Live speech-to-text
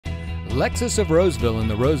Lexus of Roseville in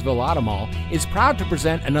the Roseville Automall is proud to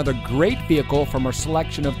present another great vehicle from our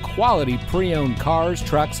selection of quality pre-owned cars,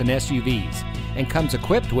 trucks, and SUVs, and comes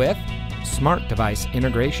equipped with smart device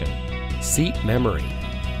integration, seat memory,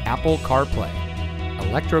 Apple CarPlay,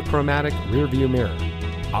 electrochromatic rearview mirror,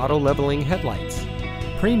 auto leveling headlights,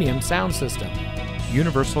 premium sound system,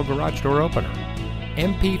 universal garage door opener,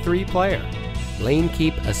 MP3 player, lane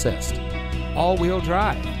keep assist, all-wheel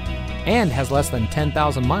drive, and has less than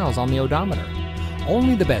 10,000 miles on the odometer.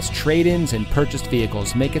 Only the best trade-ins and purchased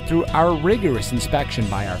vehicles make it through our rigorous inspection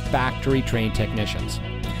by our factory-trained technicians.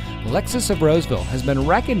 Lexus of Roseville has been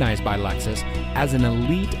recognized by Lexus as an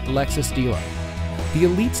elite Lexus dealer. The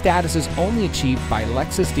elite status is only achieved by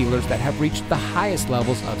Lexus dealers that have reached the highest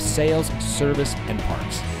levels of sales, service, and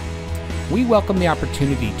parts. We welcome the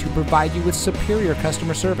opportunity to provide you with superior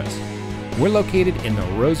customer service. We're located in the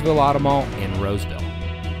Roseville Automall in Roseville.